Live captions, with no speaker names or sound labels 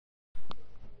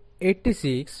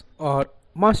86 or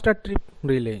Master Trip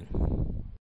Relay.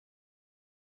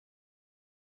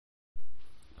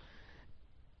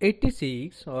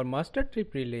 86 or Master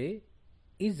Trip Relay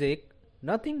is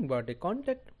nothing but a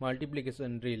contact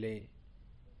multiplication relay,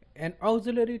 an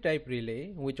auxiliary type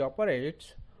relay which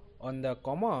operates on the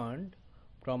command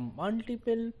from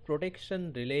multiple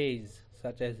protection relays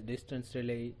such as distance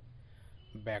relay,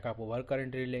 backup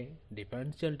overcurrent relay,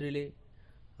 differential relay,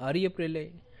 REF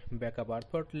relay, backup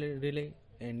output relay,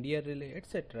 NDR relay,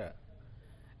 etc.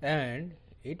 And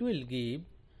it will give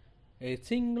a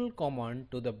single command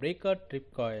to the breaker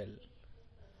trip coil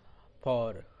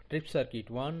for trip circuit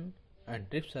 1 and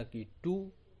trip circuit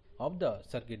 2 of the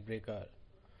circuit breaker,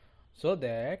 so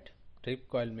that trip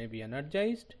coil may be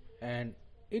energized and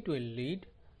it will lead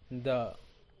the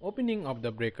opening of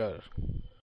the breaker.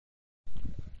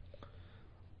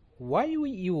 Why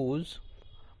we use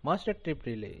master trip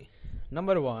relay?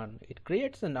 Number 1, it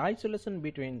creates an isolation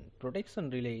between protection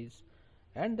relays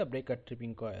and the breaker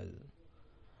tripping coil.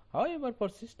 However, for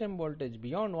system voltage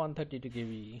beyond 132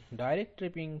 kV, direct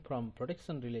tripping from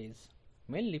protection relays,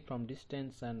 mainly from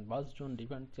distance and bus zone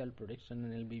differential protection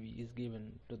and LBB, is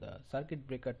given to the circuit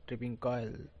breaker tripping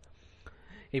coil.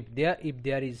 If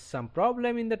there is some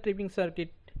problem in the tripping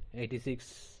circuit, if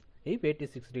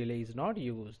 86 relay is not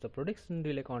used, the protection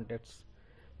relay contacts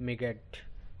may get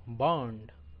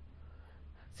burned.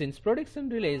 Since protection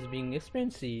relay is being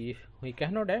expensive, we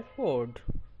cannot afford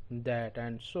that,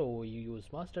 and so we use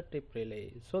master trip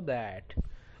relay, so that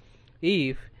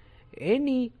if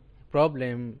any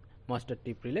problem, master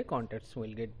trip relay contacts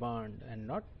will get burned and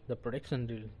not the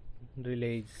protection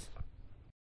relays.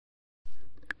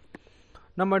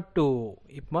 Number 2,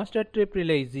 if master trip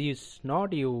relay is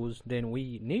not used, then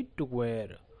we need to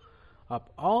wire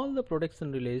up all the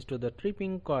protection relays to the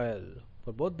tripping coil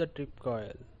for both the trip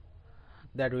coil.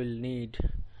 That will need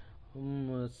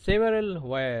several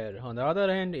wire. On the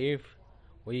other hand, if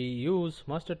we use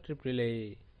master trip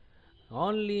relay,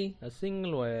 only a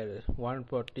single wire, one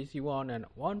for TC1 and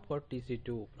one for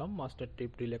TC2 from master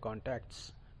trip relay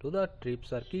contacts to the trip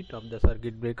circuit of the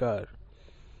circuit breaker,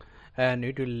 and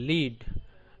it will lead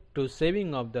to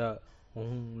saving of the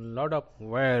lot of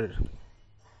wire.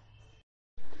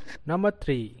 Number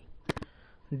 3,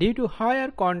 due to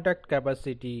higher contact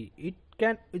capacity, it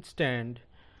can withstand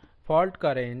fault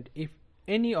current if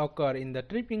any occur in the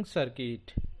tripping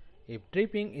circuit. If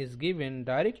tripping is given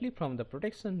directly from the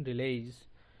protection relays,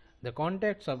 the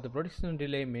contacts of the protection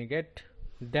relay may get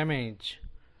damaged.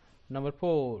 Number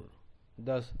 4,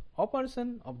 the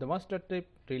operation of the master trip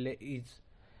relay is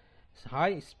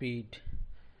high speed,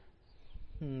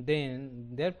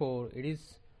 therefore it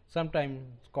is sometimes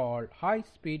called high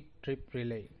speed trip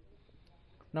relay.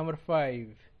 Number 5,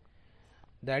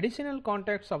 the additional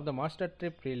contacts of the master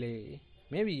trip relay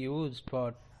may be used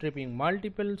for tripping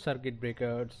multiple circuit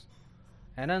breakers,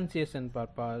 annunciation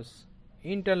purpose,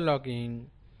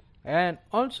 interlocking, and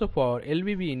also for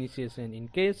LBB initiation in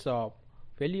case of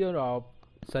failure of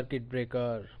circuit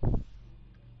breaker.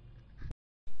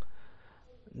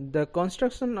 The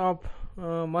construction of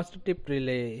master trip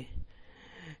relay,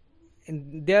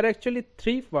 there are actually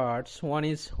 3 parts. One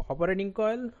is operating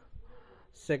coil,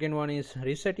 second one is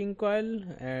resetting coil,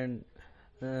 and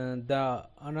the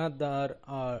another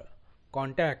are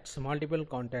contacts, multiple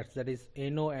contacts, that is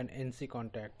NO and NC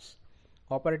contacts.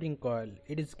 Operating coil,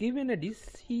 it is given a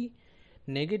DC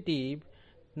negative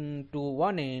to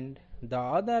one end, the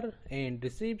other end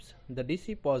receives the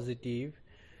DC positive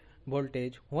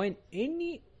voltage. When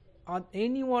any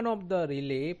one of the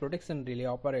relay, protection relay,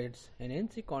 operates, an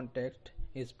NC contact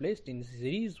is placed in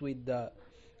series with the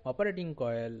operating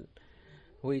coil,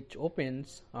 which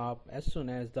opens up as soon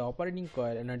as the operating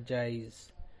coil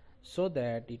energizes, so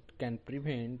that it can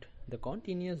prevent the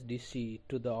continuous DC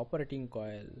to the operating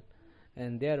coil,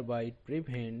 and thereby it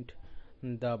prevent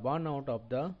the burnout of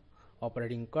the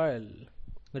operating coil.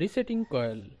 Resetting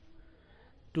coil,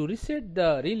 to reset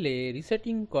the relay,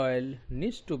 resetting coil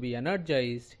needs to be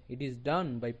energized. It is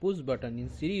done by push button in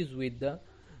series with the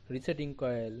resetting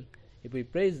coil. If we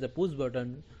press the push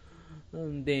button,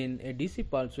 then a DC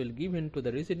pulse will given to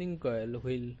the resetting coil,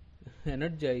 will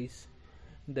energize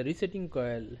the resetting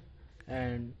coil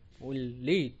and will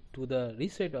lead to the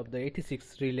reset of the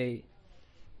 86 relay.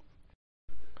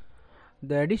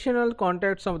 The additional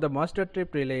contacts of the master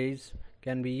trip relays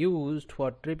can be used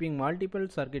for tripping multiple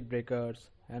circuit breakers,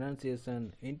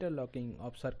 annunciation, interlocking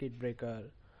of circuit breaker.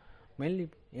 Mainly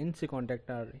NC contact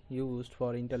are used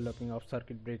for interlocking of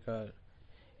circuit breaker.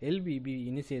 LBB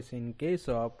initiation in case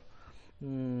of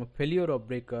failure of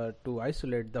breaker to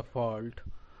isolate the fault.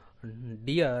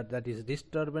 DR, that is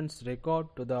disturbance record,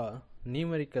 to the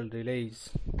numerical relays.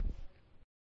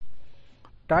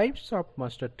 Types of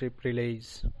master trip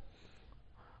relays.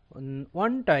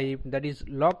 One type, that is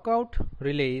lockout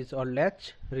relays or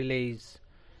latch relays.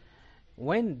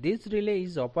 When this relay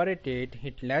is operated,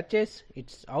 it latches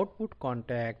its output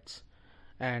contacts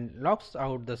and locks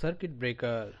out the circuit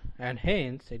breaker, and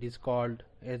hence it is called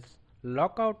as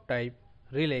lockout type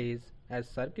relays, as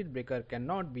circuit breaker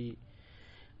cannot be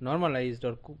normalized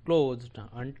or closed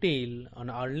until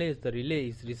and unless the relay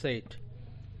is reset.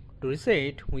 To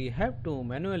reset, we have to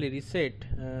manually reset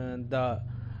the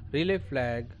relay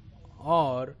flag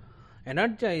or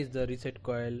energize the reset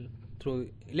coil through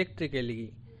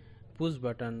electrically push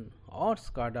button or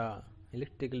SCADA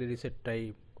electrically reset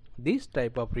type. This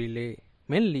type of relay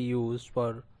mainly used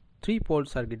for 3-pole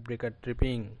circuit breaker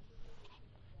tripping.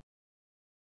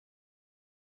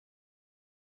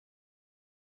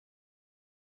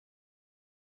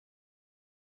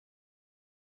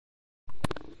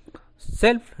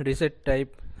 Self reset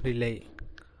type relay.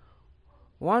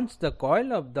 Once the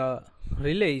coil of the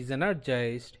relay is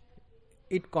energized,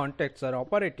 its contacts are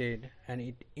operated and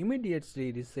it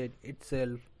immediately resets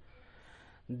itself.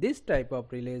 This type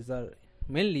of relays are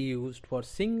mainly used for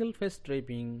single phase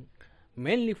tripping,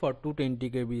 mainly for 220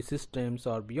 kV systems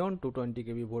or beyond 220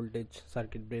 kV voltage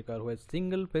circuit breaker, where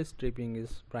single phase tripping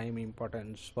is prime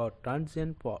importance for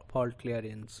transient fault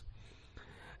clearance.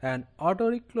 And auto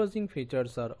reclosing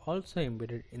features are also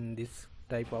embedded in this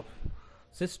type of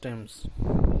systems.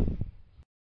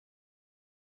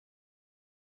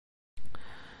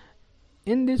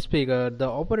 In this figure, the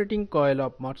operating coil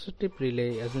of master trip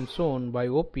relay has been shown by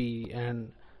OP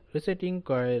and resetting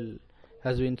coil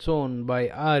has been shown by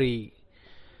RE.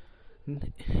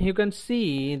 You can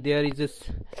see there is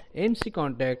this MC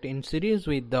contact in series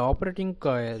with the operating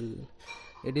coil.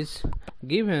 It is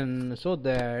given so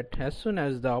that as soon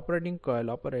as the operating coil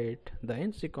operates, the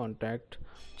NC contact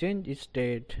change its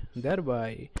state,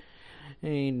 thereby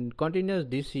in continuous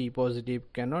DC positive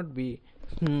cannot be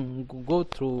go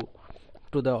through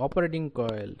to the operating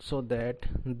coil, so that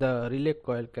the relay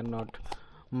coil cannot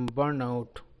burn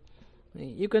out.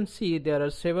 You can see there are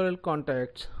several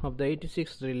contacts of the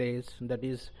 86 relays, that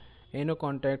is NO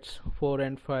contacts 4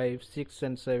 and 5, 6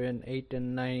 and 7, 8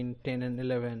 and 9, 10 and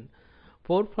 11,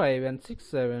 4, 5 and 6,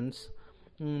 7s.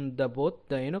 Both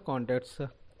the NO contacts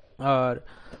are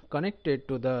connected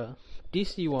to the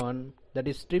TC1, that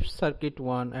is trip circuit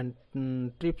 1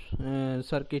 and trip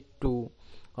circuit 2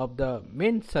 of the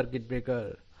main circuit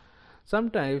breaker.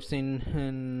 Sometimes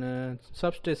in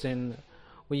substation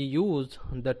we use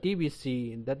the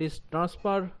TBC, that is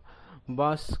transfer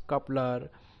bus coupler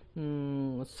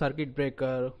circuit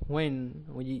breaker when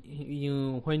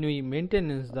we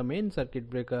maintain the main circuit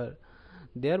breaker,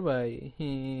 thereby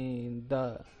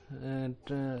the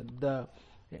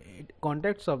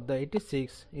contacts of the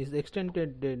 86 is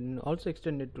extended also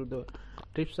extended to the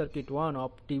trip circuit 1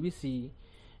 of TBC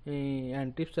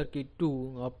and trip circuit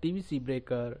 2 of TBC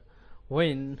breaker.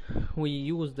 When we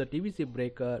use the TBC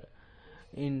breaker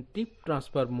in trip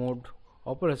transfer mode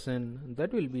operation,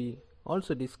 that will be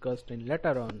also discussed in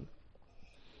later on.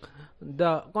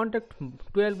 The contact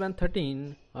 12 and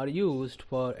 13 are used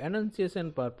for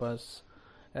annunciation purpose,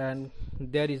 and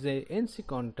there is a NC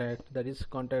contact, that is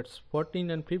contacts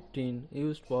 14 and 15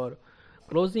 used for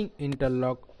closing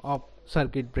interlock of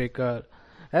circuit breaker.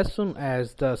 As soon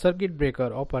as the circuit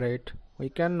breaker operate, we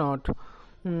cannot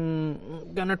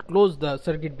close the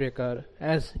circuit breaker,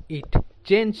 as it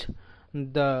change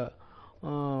the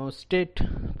state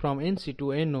from NC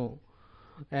to NO.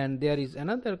 And there is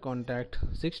another contact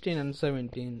 16 and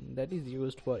 17 that is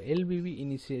used for LBB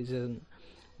initiation,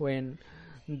 when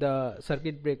the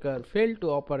circuit breaker failed to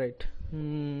operate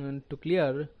failed to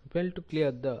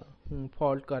clear the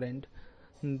fault current.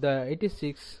 The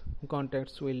 86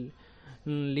 contacts will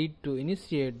lead to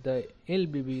initiate the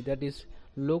LBB, that is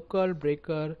local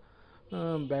breaker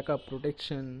backup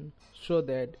protection, so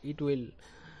that it will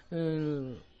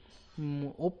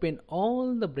open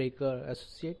all the breaker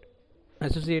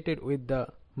associated with the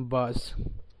bus.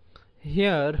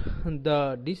 Here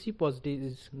the DC positive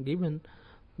is given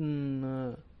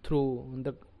through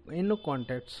the NO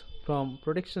contacts from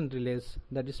protection relays,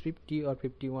 that is 50 or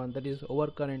 51, that is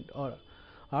overcurrent or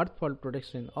earth fault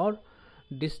protection or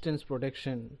distance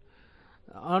protection.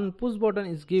 On push button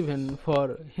is given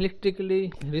for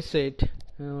electrically reset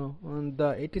on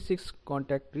the 86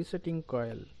 contact resetting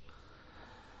coil.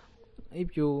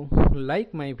 If you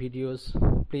like my videos,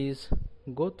 please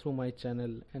go through my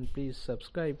channel and please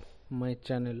subscribe my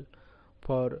channel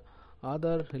for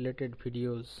other related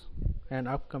videos and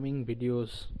upcoming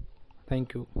videos.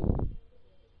 Thank you.